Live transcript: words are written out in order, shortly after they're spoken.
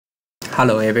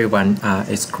Hello everyone,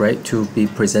 it's great to be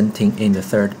presenting in the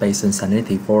third Basin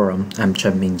Salinity Forum. I'm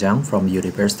Chen Mingjiang from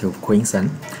University of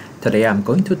Queensland. Today I'm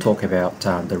going to talk about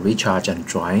the recharge and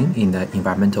drying in the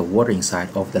environmental watering side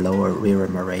of the Lower River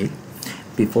Murray.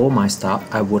 Before my start,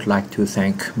 I would like to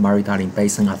thank Murray-Darling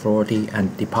Basin Authority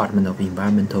and Department of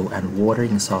Environmental and Water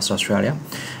in South Australia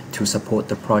to support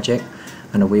the project.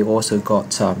 And we also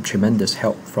got tremendous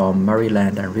help from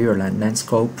Murray-Land and Riverland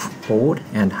Landscape Board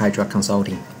and Hydra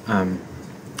Consulting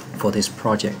for this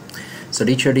project. So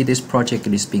literally this project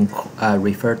is being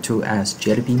referred to as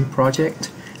Jelly Bean Project,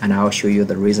 and I'll show you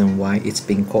the reason why it's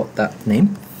being called that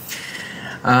name.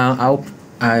 I'll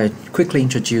quickly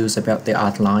introduce about the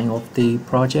outline of the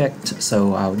project.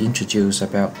 So I'll introduce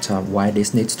about why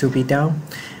this needs to be done,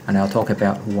 and I'll talk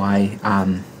about why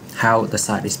how the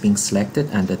site is being selected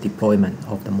and the deployment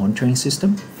of the monitoring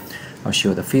system. I'll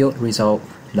show the field result,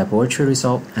 laboratory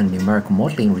result, and numerical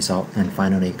modeling result, and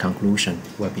finally conclusion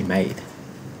will be made.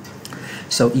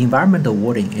 So environmental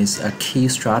watering is a key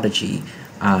strategy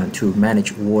to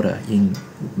manage water in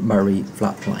Murray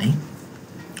floodplain.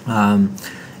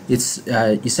 It's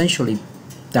essentially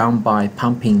done by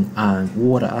pumping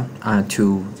water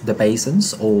to the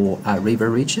basins or river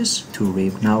reaches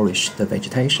to nourish the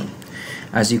vegetation.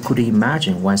 As you could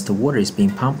imagine, once the water is being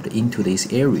pumped into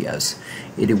these areas,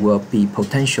 it will be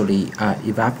potentially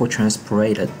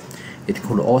evapotranspirated. It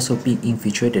could also be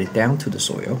infiltrated down to the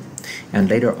soil and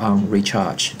later on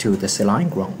recharged to the saline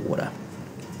groundwater.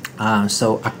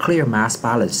 So a clear mass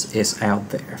balance is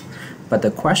out there. But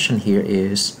the question here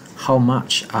is, how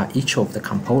much are each of the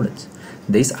components?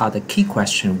 These are the key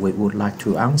questions we would like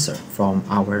to answer from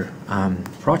our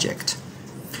project.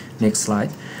 Next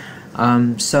slide.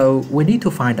 So we need to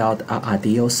find out an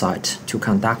ideal site to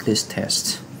conduct this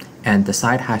test, and the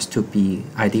site has to be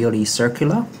ideally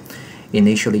circular,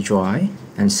 initially dry,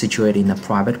 and situated in a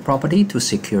private property to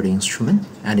secure the instrument,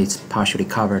 and it's partially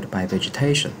covered by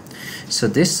vegetation. So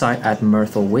this site at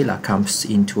Myrtle Villa comes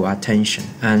into attention,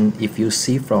 and if you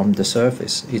see from the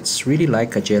surface, it's really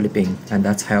like a jelly bean, and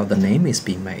that's how the name is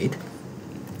being made.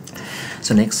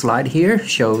 So next slide here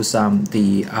shows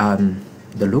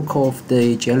the look of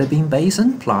the jelly bean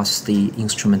basin plus the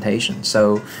instrumentation.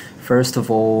 So first of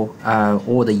all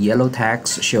the yellow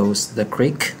tags shows the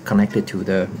creek connected to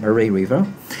the Murray River,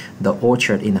 the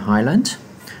orchard in the highland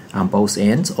on both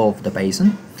ends of the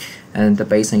basin, and the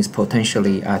basin is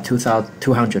potentially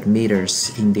 200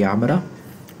 meters in diameter.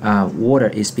 Water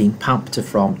is being pumped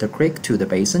from the creek to the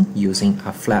basin using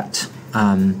a flat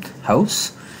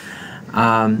hose.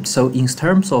 So in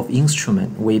terms of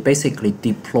instrument, we basically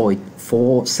deployed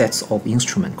 4 sets of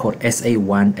instruments called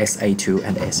SA1, SA2,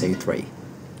 and SA3.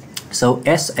 So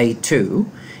SA2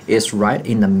 is right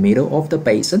in the middle of the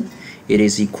basin. It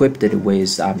is equipped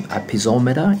with a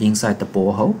piezometer inside the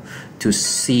borehole to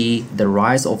see the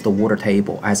rise of the water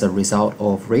table as a result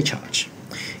of recharge.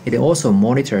 It also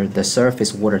monitors the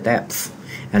surface water depth.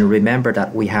 And remember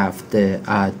that we have the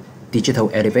digital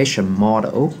elevation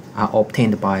model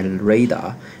obtained by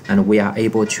radar, and we are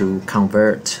able to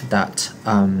convert that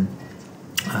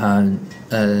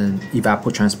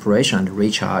evapotranspiration and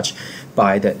recharge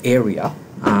by the area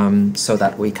so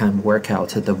that we can work out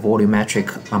the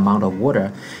volumetric amount of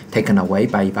water taken away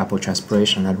by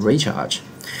evapotranspiration and recharge.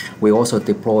 We also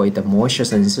deploy the moisture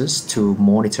sensors to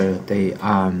monitor the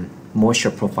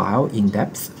moisture profile in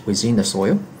depth within the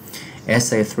soil.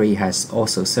 SA3 has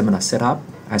also similar setup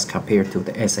as compared to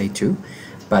the SA2,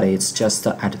 but it's just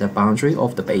at the boundary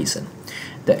of the basin.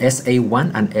 The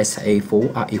SA1 and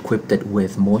SA4 are equipped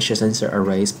with moisture sensor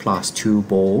arrays plus 2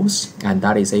 balls, and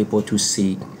that is able to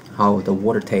see how the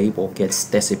water table gets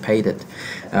dissipated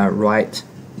right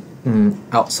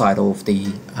outside of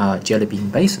the jelly bean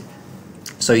basin.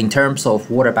 So in terms of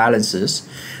water balances,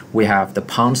 we have the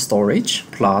pond storage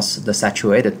plus the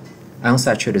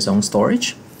unsaturated zone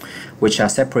storage, which are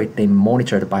separately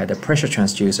monitored by the pressure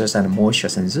transducers and moisture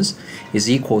sensors, is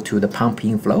equal to the pump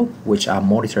inflow, which are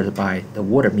monitored by the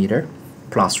water meter,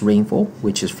 plus rainfall,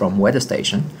 which is from weather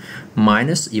station,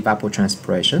 minus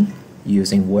evapotranspiration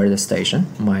using weather station,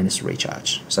 minus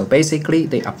recharge. So basically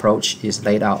the approach is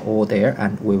laid out all there,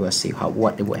 and we will see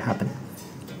what will happen.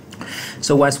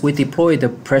 So once we deploy the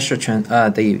pressure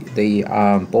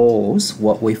balls,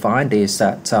 what we find is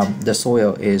that the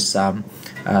soil is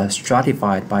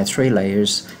stratified by 3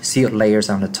 layers: silt layers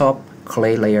on the top,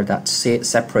 clay layer that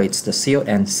separates the silt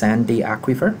and sandy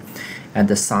aquifer, and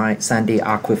the sandy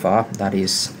aquifer that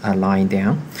is lying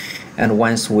down. And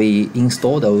once we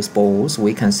install those bowls,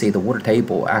 we can see the water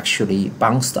table actually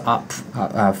bounced up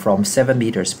from 7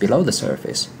 meters below the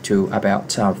surface to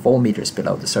about 4 meters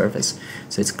below the surface.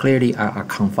 So it's clearly a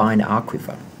confined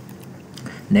aquifer.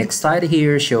 Next slide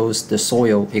here shows the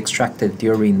soil extracted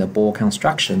during the bore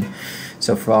construction.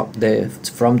 So from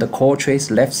the core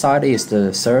trace, left side is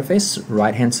the surface,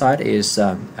 right hand side is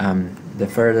the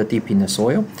further deep in the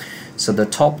soil. So the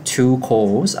top two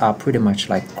cores are pretty much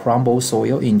like crumble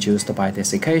soil induced by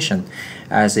desiccation.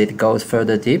 As it goes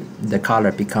further deep, the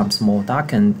color becomes more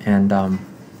darkened,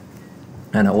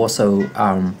 and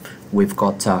also we've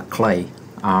got clay.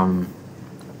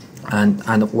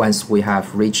 And once we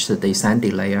have reached the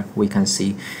sandy layer, we can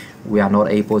see we are not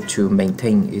able to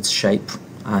maintain its shape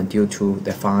due to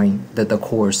the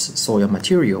coarse soil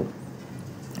material.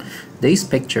 These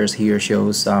pictures here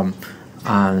shows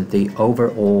the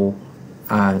overall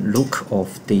look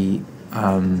of the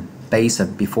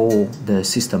basin before the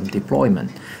system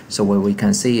deployment. So where we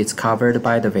can see it's covered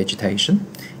by the vegetation,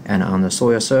 and on the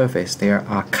soil surface there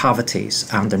are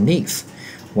cavities underneath.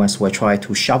 Once we try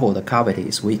to shovel the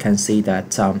cavities, we can see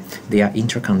that they are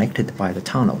interconnected by the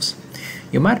tunnels.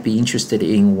 You might be interested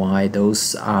in why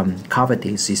those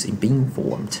cavities is being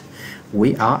formed.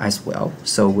 We are as well.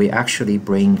 So we actually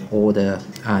bring all the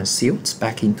silts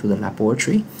back into the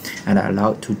laboratory and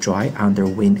allow it to dry under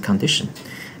wind condition.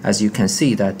 As you can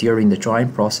see that during the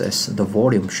drying process, the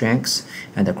volume shrinks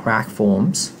and the crack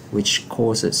forms, which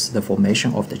causes the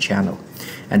formation of the channel.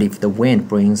 And if the wind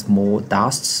brings more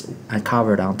dusts and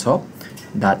covered on top,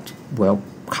 that will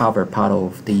cover part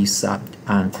of these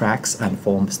cracks and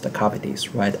forms the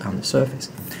cavities right on the surface.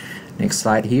 Next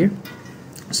slide here.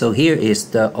 So here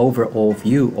is the overall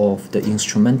view of the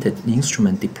instrument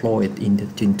deployed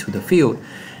into the field.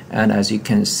 And as you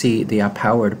can see, they are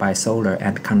powered by solar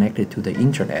and connected to the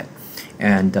internet.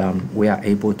 And we are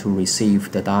able to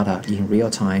receive the data in real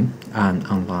time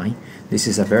online. This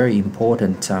is a very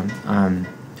important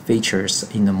features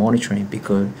in the monitoring,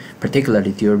 because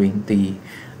particularly during the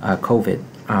COVID,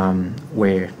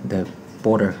 where the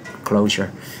border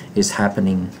closure is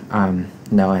happening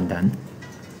now and then.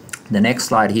 The next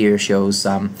slide here shows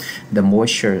the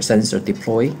moisture sensor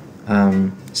deployed,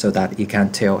 so that you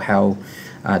can tell how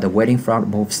the wetting front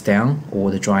moves down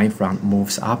or the drying front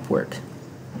moves upward.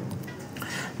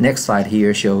 Next slide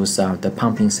here shows the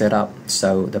pumping setup.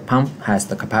 So the pump has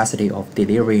the capacity of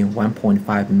delivering 1.5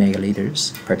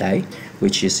 megaliters per day,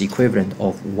 which is equivalent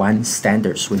of one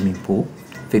standard swimming pool,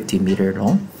 50 meters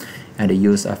long, and they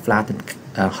use a flattened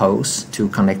hose to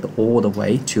connect all the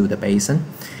way to the basin,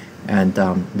 and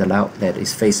the outlet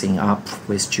is facing up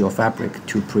with geofabric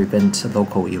to prevent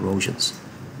local erosions.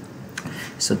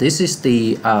 So this is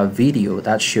the video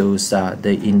that shows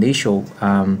the initial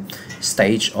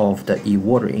stage of the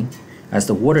ewatering. As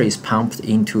the water is pumped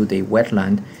into the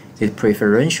wetland, it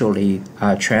preferentially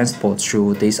transports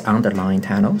through these underlying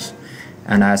tunnels.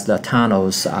 And as the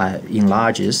tunnels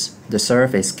enlarges, the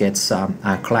surface gets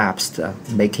collapsed,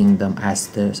 making them as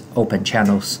the open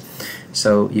channels.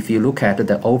 So if you look at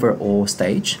the overall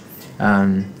stage,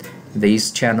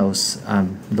 these channels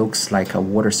looks like a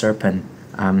water serpent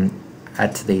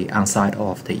at the outside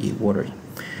of the ewatering.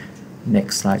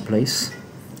 Next slide, please.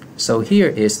 So here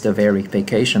is the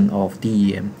verification of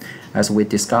DEM. As we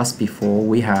discussed before,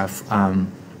 we have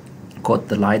got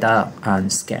the LiDAR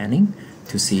scanning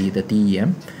to see the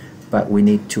DEM, but we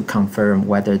need to confirm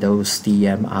whether those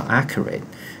DEM are accurate.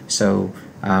 So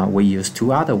we use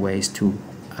two other ways to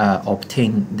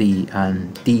obtain the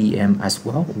DEM as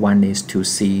well. One is to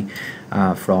see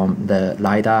from the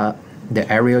LiDAR the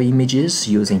aerial images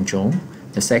using drone.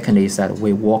 The second is that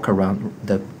we walk around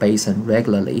the basin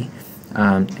regularly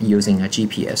using a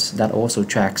GPS that also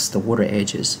tracks the water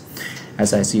edges.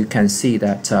 As you can see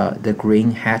that the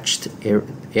green hatched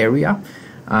area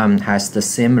has the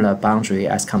similar boundary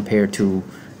as compared to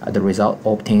the result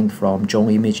obtained from drone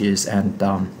images and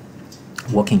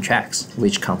walking tracks,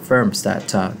 which confirms that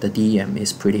the DEM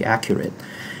is pretty accurate.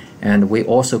 And we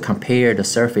also compare the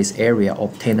surface area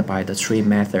obtained by the tree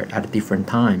method at different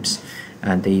times,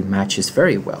 and they matches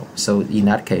very well. So in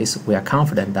that case, we are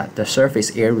confident that the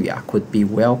surface area could be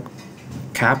well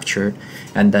captured,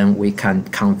 and then we can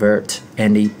convert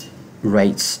any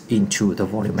rates into the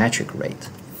volumetric rate.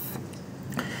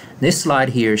 This slide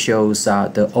here shows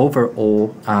the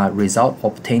overall result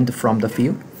obtained from the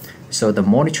field. So the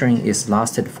monitoring is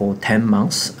lasted for 10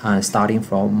 months, starting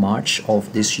from March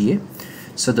of this year.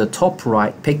 So the top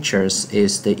right pictures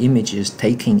is the images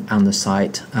taken on the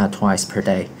site twice per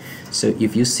day. So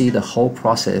if you see the whole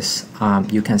process,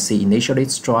 you can see initially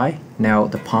it's dry, now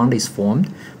the pond is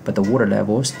formed, but the water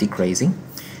level is decreasing,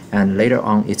 and later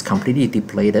on it's completely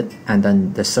depleted, and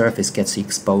then the surface gets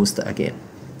exposed again.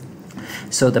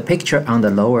 So the picture on the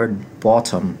lower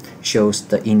bottom shows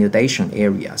the inundation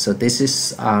area. So this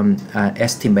is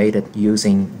estimated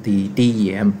using the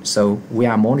DEM. So we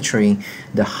are monitoring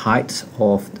the height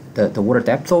of the water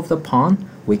depth of the pond.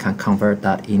 We can convert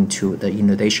that into the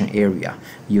inundation area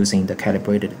using the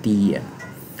calibrated DEM.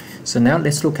 So now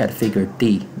let's look at figure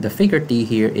D. The figure D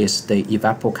here is the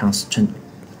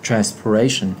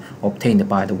evapotranspiration obtained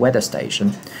by the weather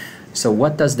station. So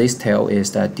what does this tell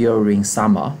is that during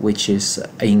summer, which is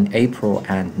in April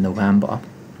and November,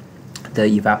 the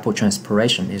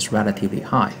evapotranspiration is relatively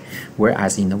high,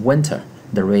 whereas in the winter,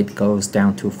 the rate goes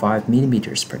down to 5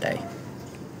 millimeters per day.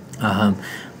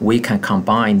 We can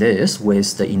combine this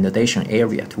with the inundation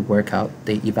area to work out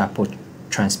the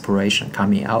evapotranspiration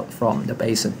coming out from the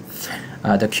basin.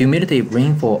 The cumulative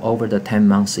rainfall over the 10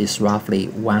 months is roughly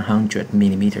 100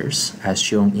 millimeters, as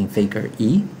shown in figure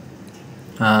E.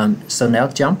 So now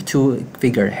jump to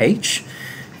figure H.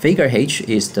 Figure H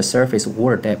is the surface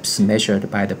water depths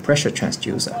measured by the pressure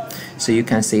transducer. So you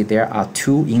can see there are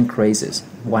two increases,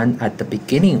 one at the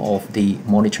beginning of the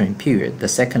monitoring period. The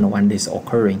second one is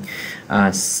occurring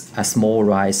as a small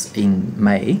rise in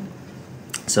May.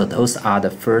 So those are the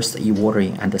first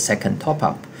ewatering and the second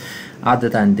top-up. Other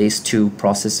than these two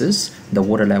processes, the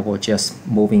water level just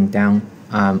moving down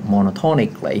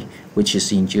monotonically, which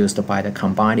is induced by the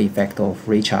combined effect of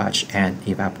recharge and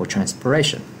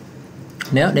evapotranspiration.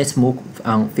 Now let's move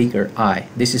on figure I.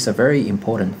 This is a very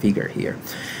important figure here.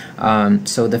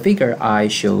 So the figure I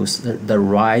shows the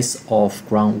rise of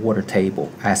groundwater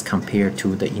table as compared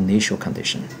to the initial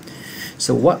condition.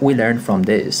 So what we learned from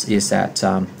this is that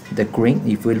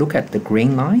if we look at the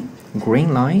green line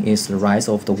is the rise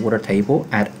of the water table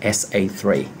at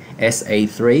SA3.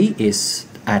 SA3 is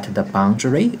at the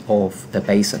boundary of the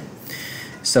basin.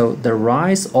 So the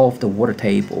rise of the water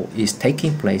table is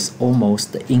taking place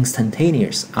almost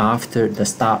instantaneous after the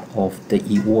start of the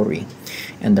ewatering.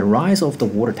 And the rise of the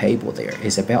water table there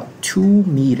is about 2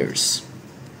 meters.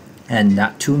 And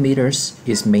that 2 meters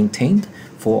is maintained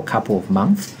for a couple of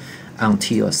months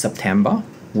until September,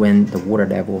 when the water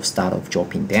level started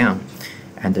dropping down.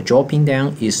 And the dropping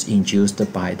down is induced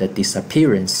by the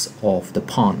disappearance of the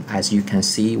pond. As you can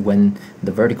see, when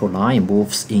the vertical line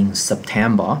moves in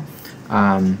September,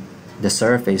 the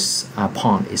surface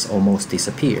pond is almost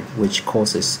disappear, which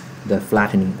causes the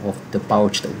flattening of the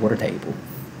bulged water table.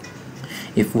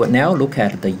 If we now look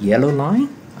at the yellow line,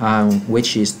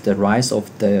 which is the rise of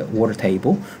the water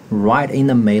table right in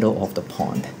the middle of the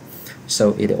pond.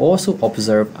 So it also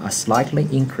observed a slightly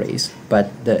increase,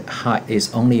 but the height is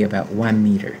only about 1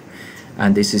 meter.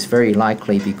 And this is very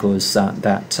likely because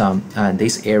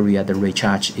this area, the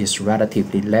recharge is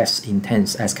relatively less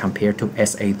intense as compared to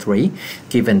SA3,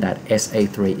 given that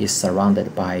SA3 is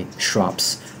surrounded by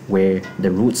shrubs where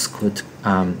the roots could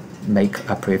make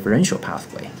a preferential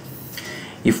pathway.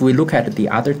 If we look at the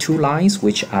other two lines,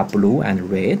 which are blue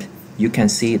and red, you can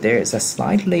see there is a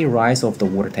slightly rise of the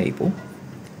water table,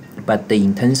 but the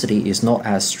intensity is not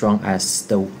as strong as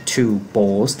the two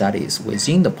balls that is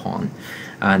within the pond.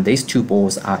 And these two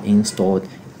balls are installed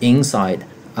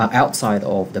outside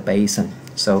of the basin.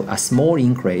 So a small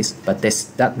increase, but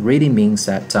that really means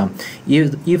that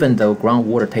even though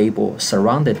groundwater table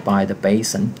surrounded by the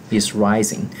basin is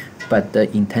rising, but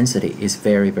the intensity is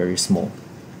very, very small.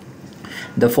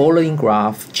 The following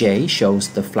graph J shows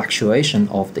the fluctuation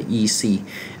of the EC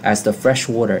as the fresh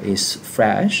water is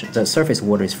fresh, the surface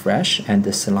water is fresh, and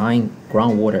the saline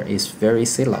groundwater is very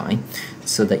saline.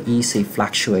 So the EC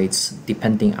fluctuates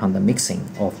depending on the mixing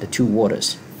of the two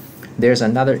waters. There's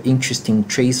another interesting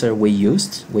tracer we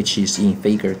used, which is in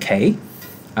figure K.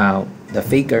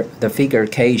 The figure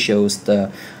K shows the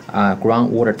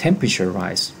groundwater temperature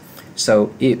rise.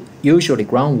 So usually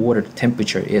groundwater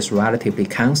temperature is relatively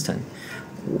constant.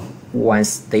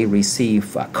 Once they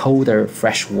receive colder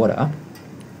fresh water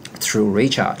through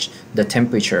recharge, the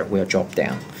temperature will drop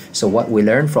down. So what we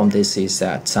learned from this is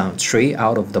that 3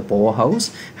 out of the boreholes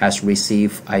has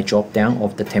received a drop down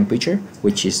of the temperature,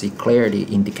 which is a clearly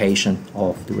indication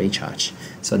of the recharge.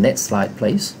 So next slide,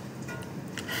 please.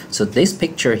 So this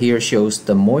picture here shows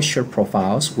the moisture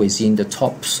profiles within the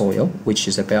topsoil, which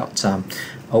is about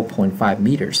 0.5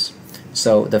 meters.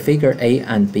 So the figure A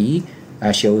and B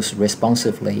shows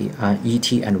responsively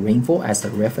ET and rainfall as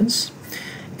the reference.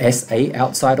 SA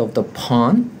outside of the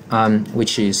pond,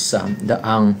 which is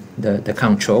the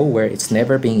control where it's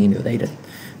never been inundated.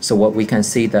 So what we can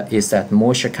see is that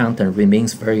moisture content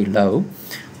remains very low,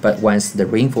 but once the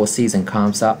rainfall season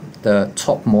comes up, the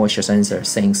top moisture sensor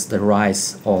senses the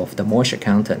rise of the moisture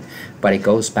content, but it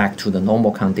goes back to the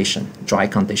normal condition, dry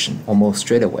condition, almost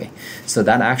straight away. So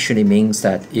that actually means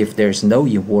that if there's no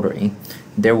ewatering,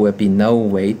 there will be no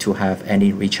way to have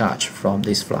any recharge from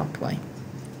this floodplain.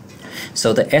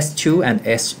 So the S2 and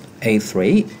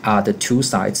SA3 are the two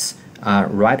sites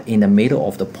right in the middle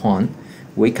of the pond.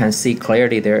 We can see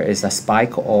clearly there is a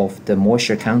spike of the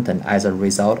moisture content as a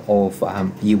result of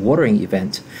ewatering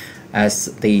event.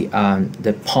 As the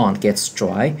pond gets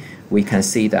dry, we can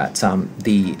see that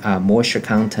the moisture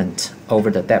content over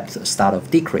the depth start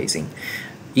of decreasing.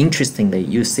 Interestingly,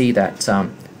 you see that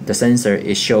the sensor,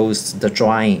 it shows the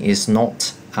drying is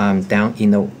not down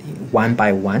in a one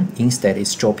by one. Instead,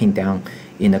 it's dropping down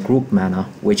in a group manner,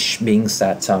 which means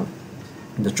that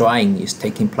the drying is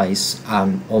taking place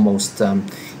almost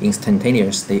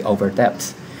instantaneously over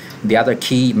depth. The other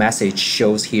key message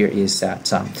shows here is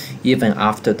that even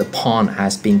after the pond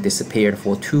has been disappeared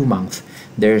for 2 months,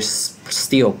 there's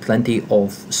still plenty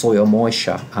of soil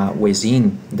moisture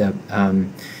within the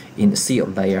in the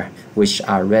sealed layer, which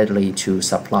are ready to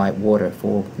supply water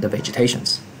for the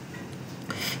vegetations.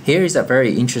 Here is a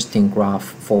very interesting graph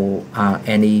for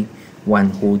anyone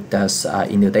who does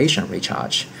inundation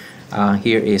recharge.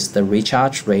 Here is the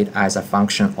recharge rate as a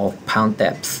function of pond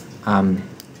depth,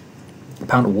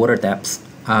 pond water depth.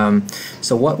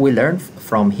 So what we learned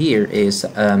from here is,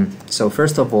 so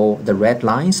first of all, the red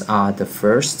lines are the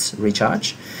first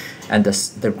recharge, and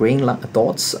the green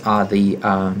dots are the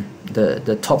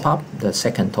top up, the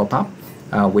second top up,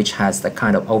 which has the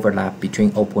kind of overlap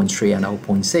between 0.3 and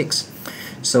 0.6.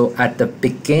 So at the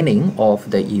beginning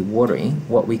of the ewatering,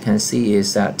 what we can see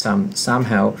is that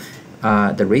somehow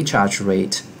the recharge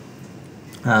rate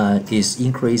is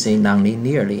increasing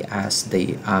non-linearly as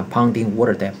the ponding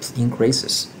water depth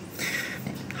increases.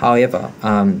 However,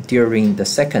 during the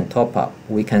second top-up,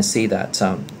 we can see that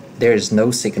there is no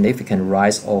significant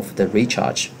rise of the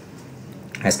recharge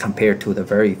as compared to the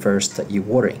very first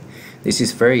ewatering. This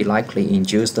is very likely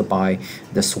induced by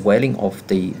the swelling of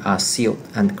the silt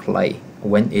and clay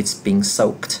when it's being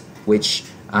soaked, which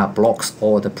blocks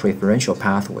all the preferential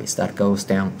pathways that goes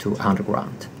down to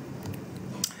underground.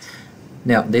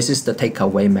 Now, this is the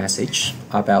takeaway message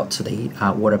about the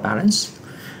water balance.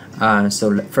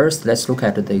 So first, let's look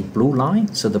at the blue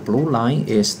line. So the blue line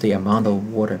is the amount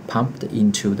of water pumped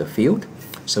into the field.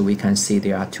 So we can see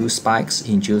there are 2 spikes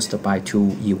induced by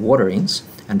 2 ewaterings,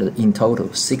 and in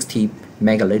total 60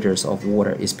 megaliters of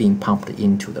water is being pumped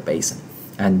into the basin,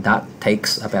 and that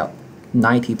takes about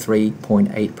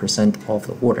 93.8% of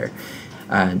the water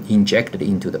injected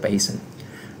into the basin.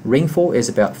 Rainfall is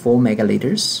about 4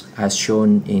 megaliters as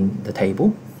shown in the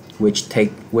table, which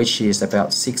is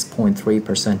about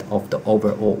 6.3% of the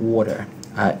overall water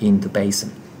in the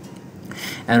basin.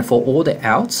 And for all the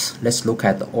outs, let's look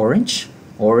at the orange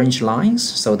lines.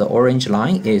 So the orange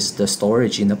line is the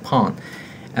storage in the pond,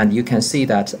 and you can see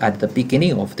that at the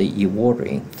beginning of the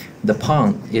ewatering, the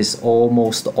pond is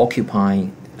almost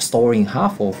occupying, storing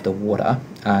half of the water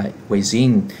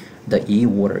within the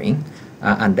ewatering,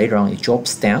 and later on it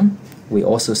drops down. We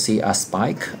also see a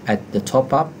spike at the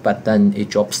top up, but then it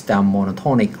drops down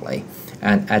monotonically.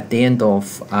 And at the end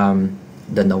of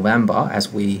the November, as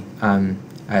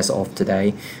of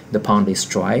today, the pond is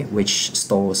dry, which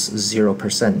stores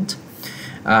 0%.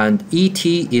 And ET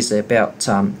is about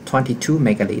 22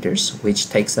 megaliters, which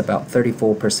takes about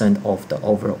 34% of the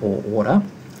overall water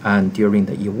and during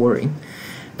the ewatering.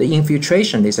 The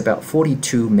infiltration is about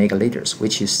 42 megaliters,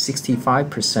 which is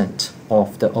 65%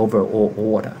 of the overall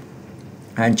water.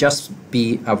 And just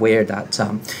be aware that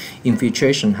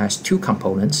infiltration has 2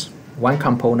 components. One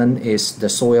component is the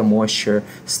soil moisture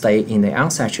stay in the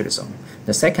unsaturated zone.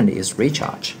 The second is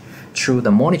recharge. Through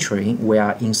the monitoring, we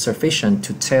are insufficient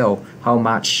to tell how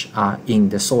much are in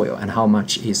the soil and how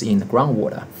much is in the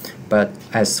groundwater. But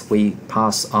as we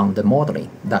pass on the modeling,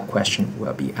 that question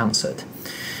will be answered.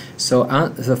 So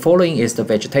the following is the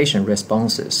vegetation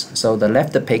responses. So the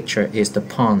left picture is the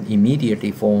pond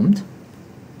immediately formed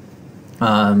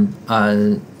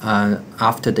after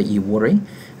the ewatering.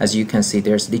 As you can see,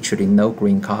 there's literally no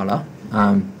green color.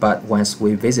 But once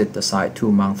we visit the site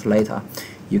 2 months later,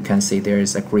 you can see there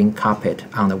is a green carpet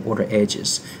on the water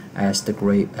edges as the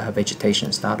gray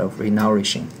vegetation start of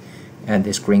renourishing. And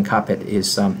this green carpet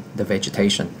is the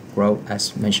vegetation grow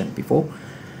as mentioned before.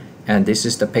 And this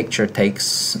is the picture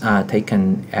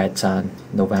taken at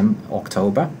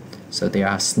October. So there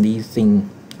are sneezing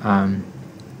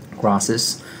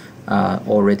grasses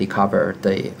already cover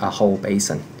the whole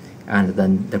basin, and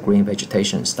then the green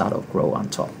vegetation start to grow on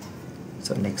top.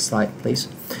 So next slide, please.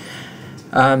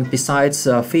 Besides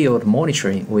field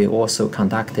monitoring, we also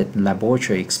conducted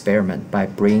laboratory experiment by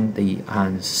bringing the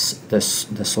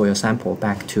soil sample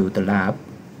back to the lab.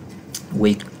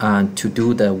 To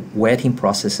do the wetting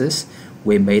processes,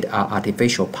 we made an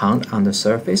artificial pond on the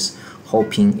surface,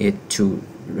 hoping it to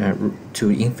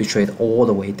infiltrate all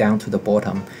the way down to the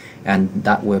bottom, and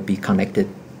that will be connected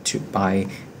to by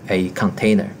a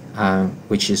container,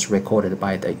 which is recorded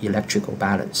by the electrical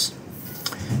balance.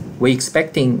 We're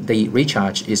expecting the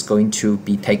recharge is going to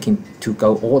be taken to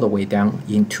go all the way down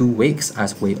in 2 weeks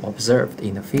as we observed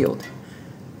in the field.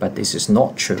 But this is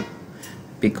not true,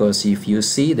 because if you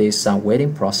see these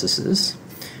wetting processes,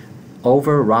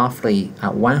 over roughly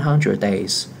 100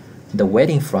 days, the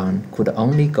wetting front could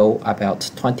only go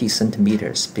about 20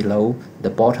 centimeters below the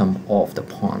bottom of the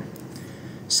pond.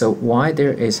 So why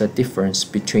there is a difference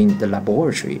between the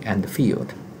laboratory and the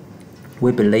field?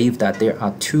 We believe that there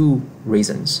are 2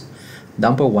 reasons.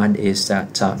 Number one is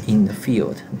that in the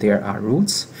field there are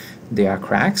roots, there are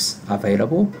cracks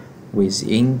available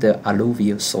within the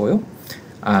alluvial soil,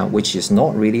 which is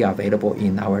not really available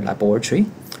in our laboratory.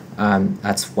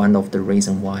 That's one of the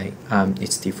reasons why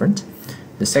it's different.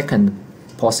 The second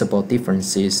possible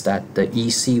difference is that the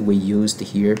EC we used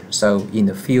here, so in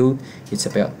the field it's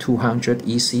about 200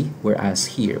 EC,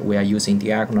 whereas here we are using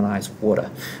diagonalized water.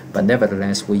 But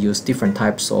nevertheless, we use different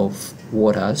types of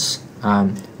waters.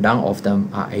 None of them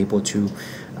are able to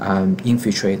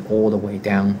infiltrate all the way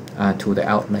down to the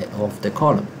outlet of the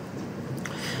column.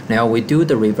 Now we do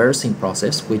the reversing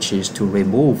process, which is to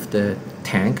remove the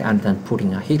tank and then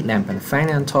putting a heat lamp and fan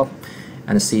on top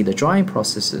and see the drying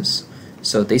processes.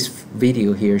 So this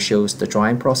video here shows the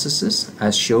drying processes.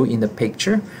 As shown in the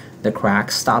picture, the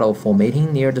cracks start off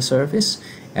formating near the surface,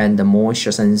 and the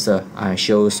moisture sensor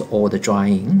shows all the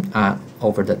drying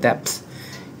over the depth.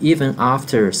 Even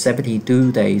after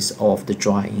 72 days of the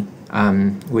drying,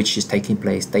 which is taking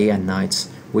place day and night,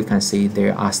 we can see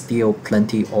there are still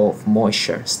plenty of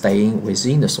moisture staying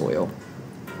within the soil,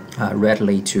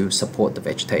 readily to support the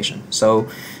vegetation. So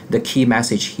the key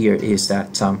message here is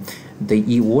that the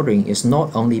ewatering is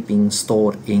not only being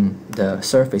stored in the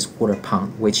surface water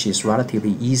pond, which is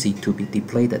relatively easy to be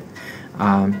depleted.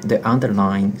 The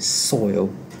underlying soil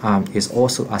is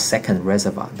also a second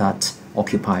reservoir that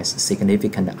occupies a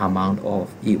significant amount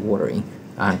of ewatering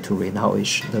to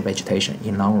renourish the vegetation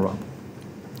in long run.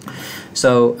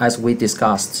 So as we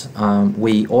discussed,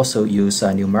 we also use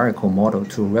a numerical model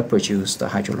to reproduce the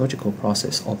hydrological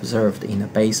process observed in the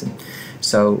basin.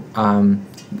 So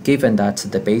given that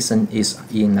the basin is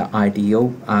in the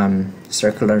ideal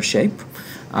circular shape,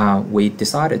 we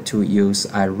decided to use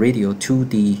a radial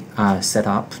 2D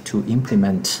setup to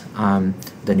implement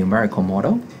the numerical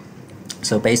model.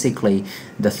 So basically,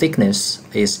 the thickness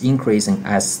is increasing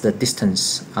as the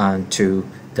distance to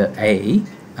the A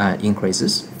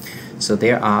increases. So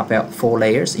there are about 4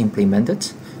 layers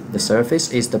implemented. The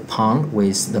surface is the pond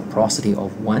with the porosity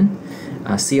of 1.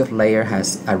 A sealed layer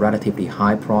has a relatively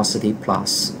high porosity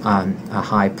plus a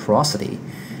high porosity,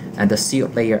 and the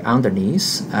sealed layer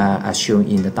underneath, as shown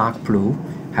in the dark blue,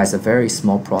 has a very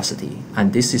small porosity,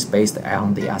 and this is based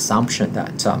on the assumption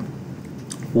that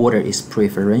water is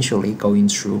preferentially going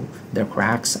through the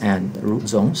cracks and the root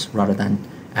zones rather than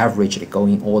averagely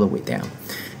going all the way down.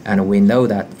 And we know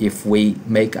that if we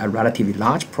make a relatively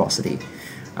large porosity,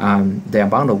 the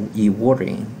amount of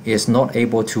ewatering is not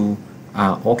able to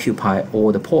occupy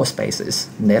all the pore spaces,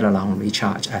 let alone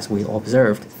recharge, as we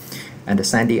observed. And the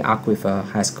sandy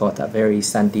aquifer has got a very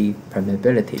sandy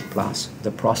permeability plus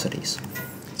the porosities.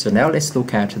 So now let's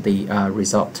look at the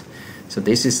result. So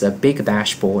this is a big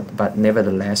dashboard, but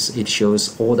nevertheless it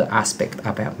shows all the aspects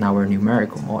about our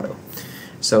numerical model.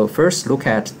 So first look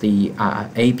at the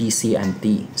A, B, C, and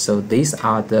D. So these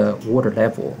are the water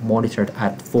level monitored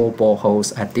at 4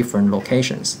 boreholes at different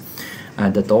locations.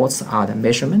 And the dots are the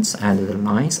measurements and the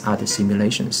lines are the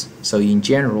simulations. So in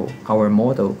general, our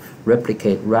model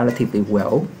replicates relatively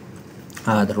well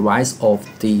the rise of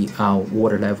the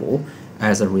water level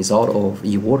as a result of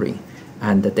ewatering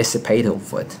and the dissipate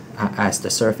of it as the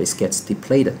surface gets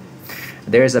depleted.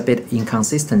 There is a bit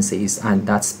inconsistencies, and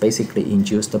that's basically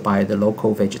induced by the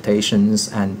local vegetations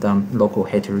and local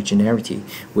heterogeneity,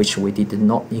 which we did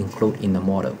not include in the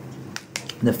model.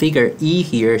 The figure E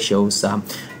here shows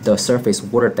the surface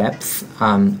water depth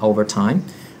over time.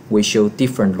 We show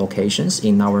different locations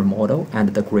in our model,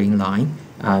 and the green line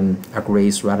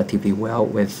agrees relatively well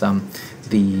with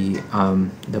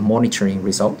the monitoring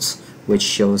results, which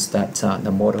shows that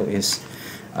the model is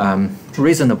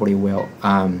reasonably well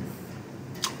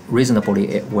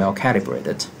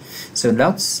calibrated. So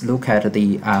let's look at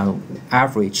the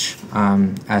average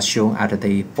as shown at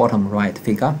the bottom right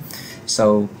figure.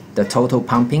 So the total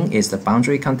pumping is the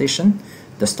boundary condition.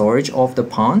 The storage of the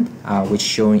pond, which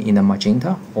shown in the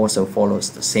magenta, also follows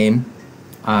the same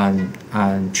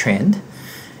trend.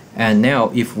 And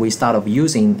now if we start off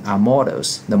using our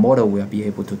models, the model will be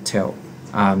able to tell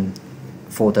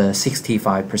for the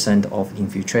 65% of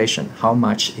infiltration, how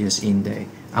much is in the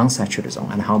unsaturated zone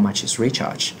and how much is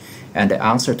recharge. And the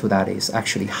answer to that is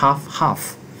actually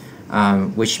half-half,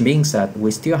 which means that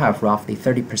we still have roughly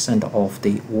 30% of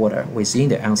the water within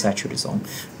the unsaturated zone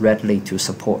readily to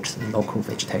support local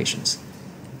vegetations.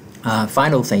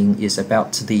 Final thing is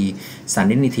about the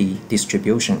salinity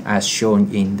distribution as shown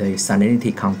in the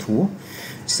salinity contour.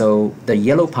 So the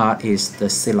yellow part is the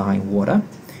saline water,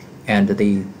 and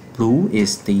the blue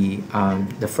is the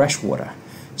fresh water.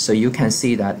 So you can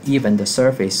see that even the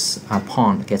surface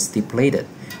pond gets depleted,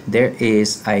 there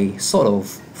is a sort of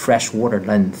fresh water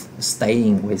length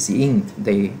staying within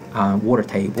the water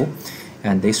table,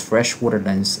 and this fresh water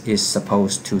length is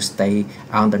supposed to stay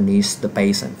underneath the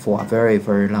basin for a very,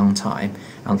 very long time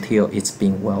until it's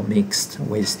been well mixed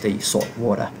with the salt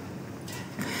water.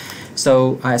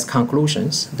 So as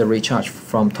conclusions, the recharge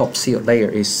from top sill layer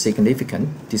is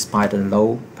significant despite the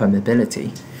low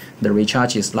permeability. The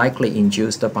recharge is likely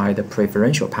induced by the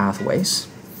preferential pathways,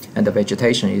 and the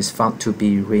vegetation is found to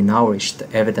be renourished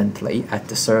evidently at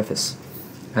the surface.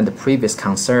 And the previous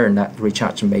concern that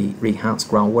recharge may enhance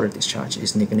groundwater discharge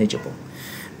is negligible.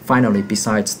 Finally,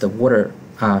 besides the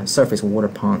surface water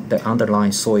pond, the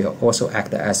underlying soil also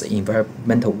acts as an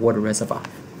environmental water reservoir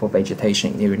for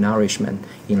vegetation renourishment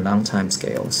in long time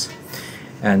scales.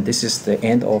 And this is the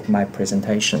end of my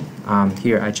presentation.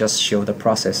 Here I just show the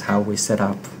process how we set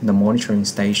up the monitoring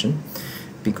station,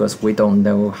 because we don't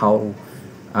know how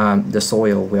the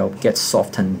soil will get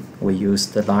softened. We use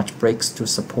the large bricks to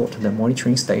support the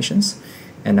monitoring stations,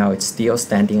 and now it's still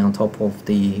standing on top of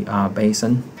the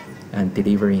basin and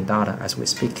delivering data as we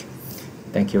speak.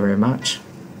 Thank you very much.